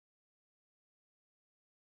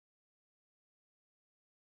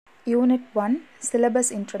Unit 1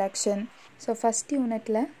 Syllabus Introduction. So first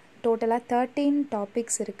unitல total 13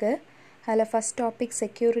 topics இருக்கு. அதில் first topic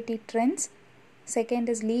security trends, second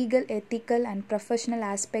is legal, ethical and professional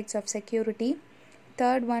aspects of security,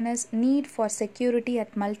 third one is need for security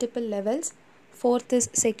at multiple levels, fourth is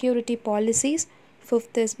security policies,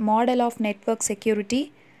 fifth is model of network security,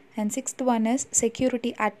 and sixth one is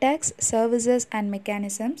security attacks, services and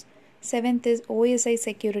mechanisms, seventh is OSI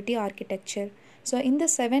security architecture. So இந்த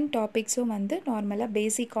 7 டாபிக்ஸும் வந்து நார்மலாக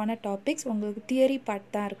பேசிக்கான topics உங்களுக்கு theory part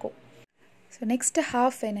தான் இருக்கும். So next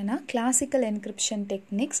half என்னென்னா classical encryption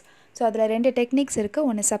techniques. So அதில் 2 techniques இருக்குது.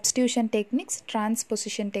 ஒன்று சப்ஸ்டியூஷன் டெக்னிக்ஸ்,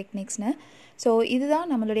 டிரான்ஸ்பொசிஷன் டெக்னிக்ஸ்னு. ஸோ இதுதான்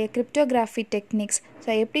நம்மளுடைய கிரிப்டோகிராஃபி டெக்னிக்ஸ். ஸோ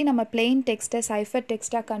எப்படி நம்ம பிளெயின் டெக்ஸ்ட்டை சைஃபர்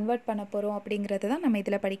டெக்ஸ்ட்டாக கன்வெர்ட் பண்ண போகிறோம் அப்படிங்கிறது தான் நம்ம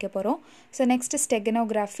இதில் படிக்க போகிறோம். So next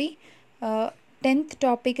ஸ்டெகனோகிராஃபி. 10th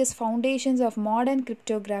topic is foundations of modern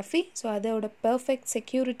cryptography. So அதோட perfect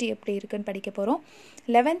security எப்படி இருக்குன்னு படிக்க போகிறோம்.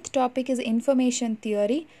 11th topic is information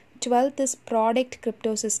theory. 12th is product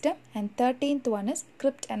crypto system and 13th one is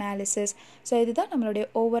crypt analysis. So இதுதான் நம்மளுடைய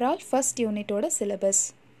overall first unitோட syllabus.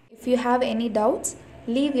 If you have any doubts,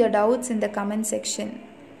 leave your doubts in the comment section.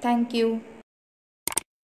 Thank you.